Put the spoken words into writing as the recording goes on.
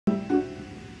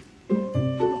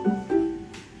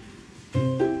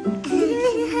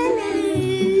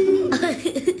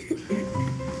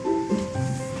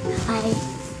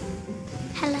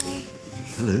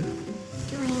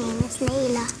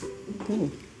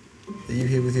Are you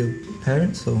here with your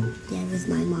parents or? Yeah, with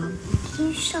my mum. Are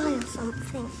you shy or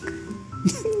something?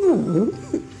 No.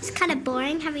 It's kind of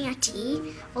boring having a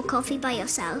tea or coffee by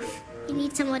yourself. You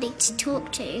need somebody to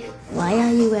talk to. Why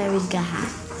are you wearing a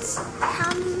hat?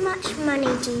 How much money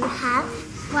do you have?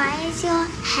 Why is your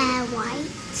hair white?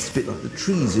 It's a bit like the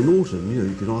trees in autumn. You know,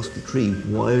 you can ask a tree,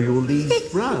 why are your leaves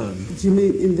brown? Do you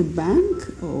mean in the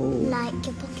bank or? Like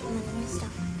your pocket money and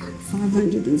stuff like that.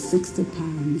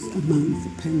 £560 a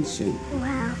month pension.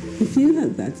 Wow. If you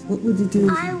had that, what would you do?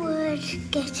 I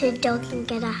would get a dog and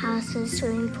get a house and a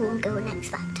swimming pool and go on X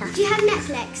Factor. Do you have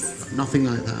Netflix? Nothing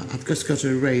like that. I've just got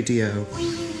a radio. We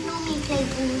normally play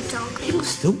Bulldog. People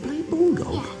still play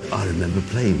bulldog? Yeah. I remember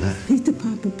playing that. Peter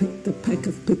Piper picked a peck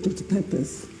of pickled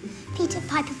peppers. Peter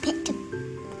Piper picked a...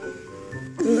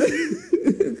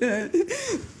 Okay.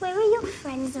 Where are your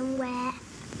friends and where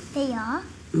they are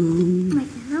right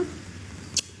now?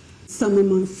 Some of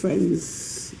my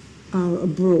friends are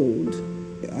abroad.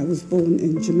 I was born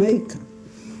in Jamaica,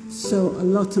 so a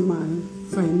lot of my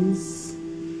friends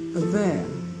are there,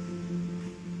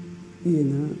 you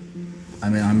know. I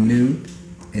mean, I'm new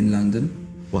in London.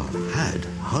 Well, I've had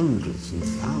hundreds and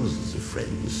thousands of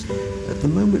friends. At the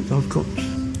moment, I've got a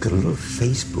lot of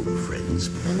Facebook friends.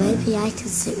 Well, maybe I could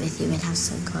sit with you and have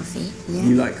some coffee. Yeah?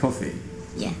 You like coffee?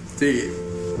 Yeah. Do you?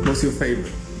 What's your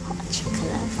favourite? Hot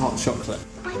chocolate. Hot chocolate.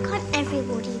 Why can't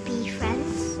everybody be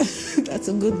friends? That's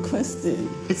a good question.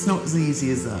 It's not as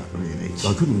easy as that, really.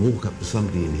 I couldn't walk up to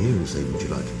somebody in here and say, would you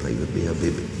like to play with me? I'd be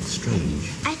a bit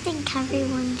strange. I think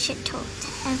everyone should talk to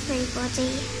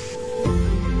everybody.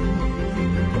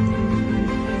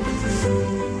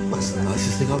 That's the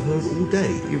nicest thing I've heard all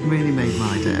day. You've really made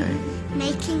my day.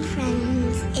 Making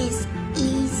friends is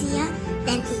easier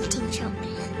than eating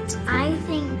chocolate. I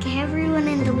think everyone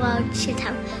in the world should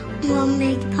have one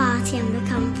big party and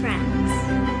become friends.